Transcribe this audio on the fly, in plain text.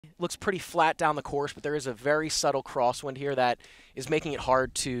looks pretty flat down the course, but there is a very subtle crosswind here that is making it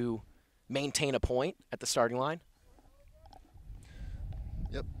hard to maintain a point at the starting line.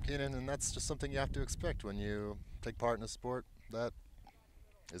 Yep, Keenan, and that's just something you have to expect when you take part in a sport that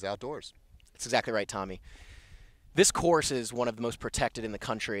is outdoors. That's exactly right, Tommy. This course is one of the most protected in the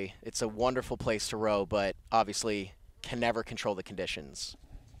country. It's a wonderful place to row, but obviously can never control the conditions.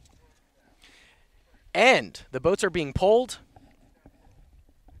 And the boats are being pulled.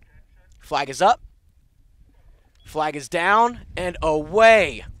 Flag is up. Flag is down, and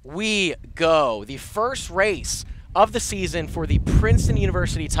away we go. The first race of the season for the Princeton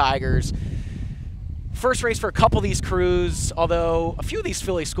University Tigers. First race for a couple of these crews, although a few of these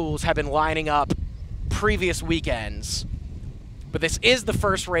Philly schools have been lining up previous weekends. But this is the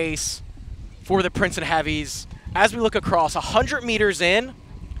first race for the Princeton Heavies. As we look across, 100 meters in,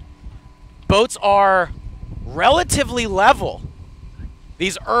 boats are relatively level.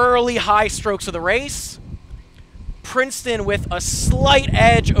 These early high strokes of the race, Princeton with a slight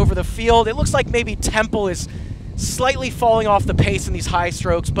edge over the field. It looks like maybe Temple is slightly falling off the pace in these high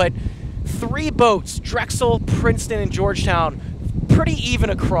strokes, but three boats, Drexel, Princeton, and Georgetown, pretty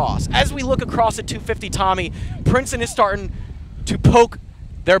even across. As we look across at 250, Tommy, Princeton is starting to poke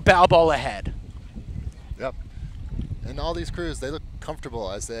their bow ball ahead. Yep. And all these crews, they look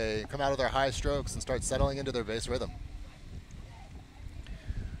comfortable as they come out of their high strokes and start settling into their base rhythm.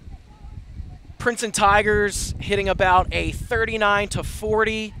 Princeton Tigers hitting about a 39 to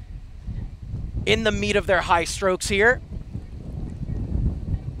 40 in the meat of their high strokes here.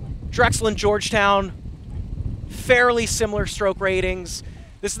 Drexel and Georgetown, fairly similar stroke ratings.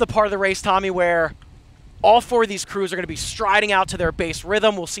 This is the part of the race, Tommy, where all four of these crews are going to be striding out to their base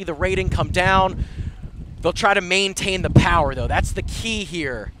rhythm. We'll see the rating come down. They'll try to maintain the power, though. That's the key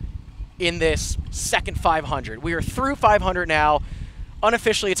here in this second 500. We are through 500 now.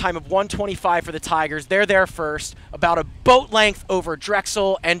 Unofficially a time of 1:25 for the Tigers. They're there first, about a boat length over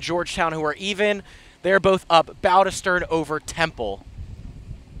Drexel and Georgetown, who are even. They're both up bow to stern over Temple.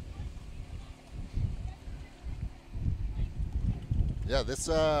 Yeah, this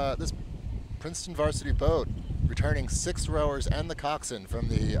Princeton varsity boat returning 6 rowers and the coxswain from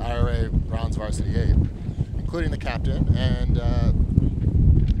the IRA Bronze Varsity 8, including the captain. And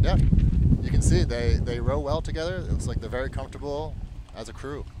yeah, you can see they row well together. It looks like they're very comfortable as a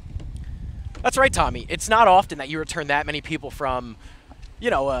crew. That's right, Tommy. It's not often that you return that many people from, you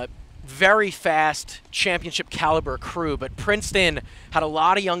know, a very fast championship caliber crew, but Princeton had a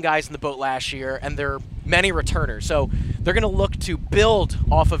lot of young guys in the boat last year, and there are many returners. So they're going to look to build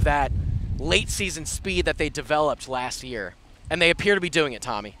off of that late season speed that they developed last year, and they appear to be doing it,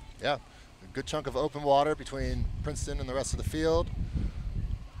 Tommy. Yeah, a good chunk of open water between Princeton and the rest of the field.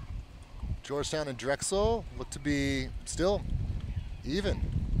 Georgetown and Drexel look to be still even,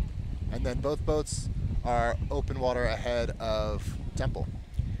 and then both boats are open water ahead of Temple.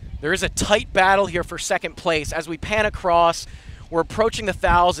 There is a tight battle here for second place. As we pan across, we're approaching the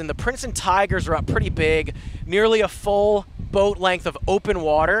 1,000. The Princeton Tigers are up pretty big, nearly a full boat length of open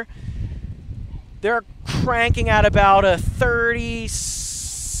water. They're cranking at about a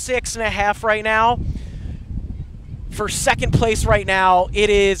 36.5 right now. For second place right now,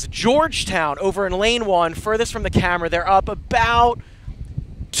 it is Georgetown over in lane 1, furthest from the camera. They're up about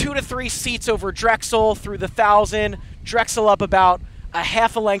 2 to 3 seats over Drexel through the 1,000. Drexel up about a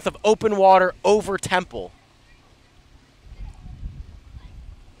half a length of open water over Temple.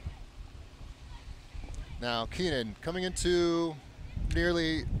 Now, Keenan, coming into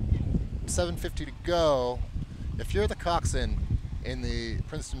nearly 7:50 to go, if you're the coxswain in the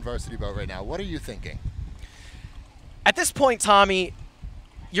Princeton varsity boat right now, what are you thinking? At this point, Tommy,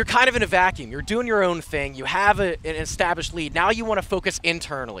 you're kind of in a vacuum. You're doing your own thing. You have an established lead. Now you want to focus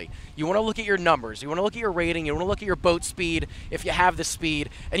internally. You want to look at your numbers. You want to look at your rating. You want to look at your boat speed if you have the speed,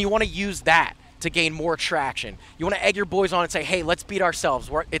 and you want to use that to gain more traction. You want to egg your boys on and say, hey, let's beat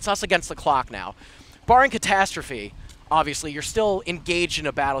ourselves. It's us against the clock now. Barring catastrophe, obviously, you're still engaged in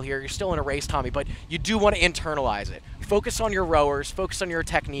a battle here. You're still in a race, Tommy, but you do want to internalize it. Focus on your rowers. Focus on your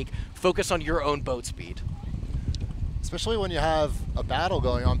technique. Focus on your own boat speed. Especially when you have a battle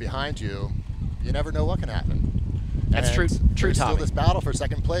going on behind you, you never know what can happen. That's true, There's Tommy. still this battle for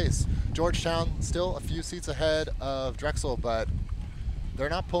second place. Georgetown still a few seats ahead of Drexel, but they're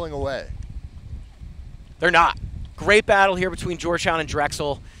not pulling away. They're not. Great battle here between Georgetown and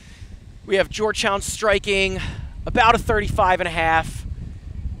Drexel. We have Georgetown striking about a 35.5.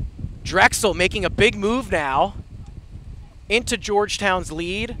 Drexel making a big move now into Georgetown's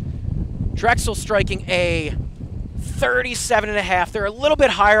lead. Drexel striking a 37.5. They're a little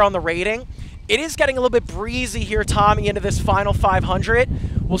bit higher on the rating. It is getting a little bit breezy here, Tommy, into this final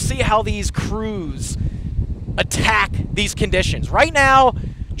 500. we'll see how these crews attack these conditions. Right now,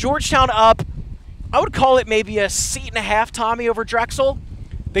 Georgetown up, I would call it maybe a seat and a half, Tommy, over Drexel.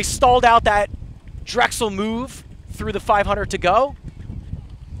 They stalled out that Drexel move through the 500 to go,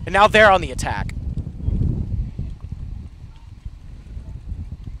 and now they're on the attack.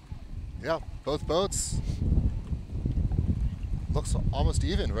 Yeah, both boats. Looks almost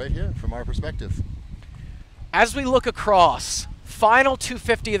even right here from our perspective. As we look across, final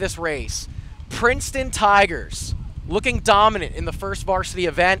 250 of this race, Princeton Tigers looking dominant in the first varsity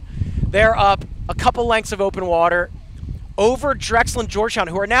event. They're up a couple lengths of open water over Drexel and Georgetown,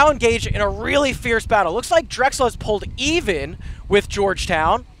 who are now engaged in a really fierce battle. Looks like Drexel has pulled even with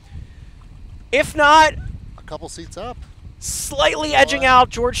Georgetown. If not, a couple seats up. Slightly edging out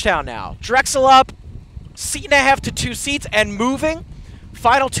Georgetown now. Drexel up, seat and a half to 2 seats and moving.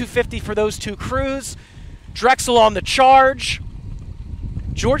 Final 250 for those two crews. Drexel on the charge.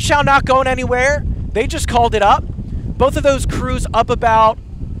 Georgetown not going anywhere. They just called it up. Both of those crews up about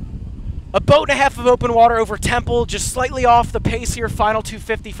a boat and a half of open water over Temple, just slightly off the pace here. Final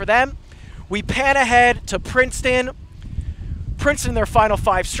 250 for them. We pan ahead to Princeton. Princeton, their final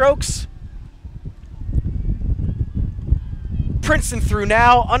 5 strokes. Princeton through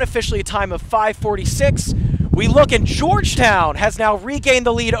now, unofficially a time of 5:46. We look and Georgetown has now regained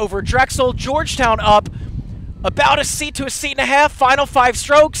the lead over Drexel. Georgetown up about a seat to a seat and a half. Final 5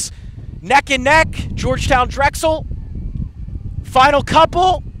 strokes, neck and neck. Georgetown, Drexel. Final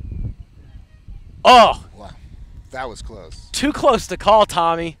couple. Oh. Wow, that was close. Too close to call,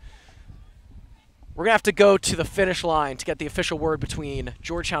 Tommy. We're going to have to go to the finish line to get the official word between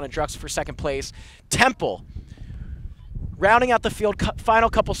Georgetown and Drexel for second place. Temple, rounding out the field, final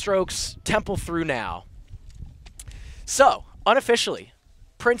couple strokes, Temple through now. So, unofficially,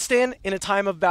 Princeton in a time of about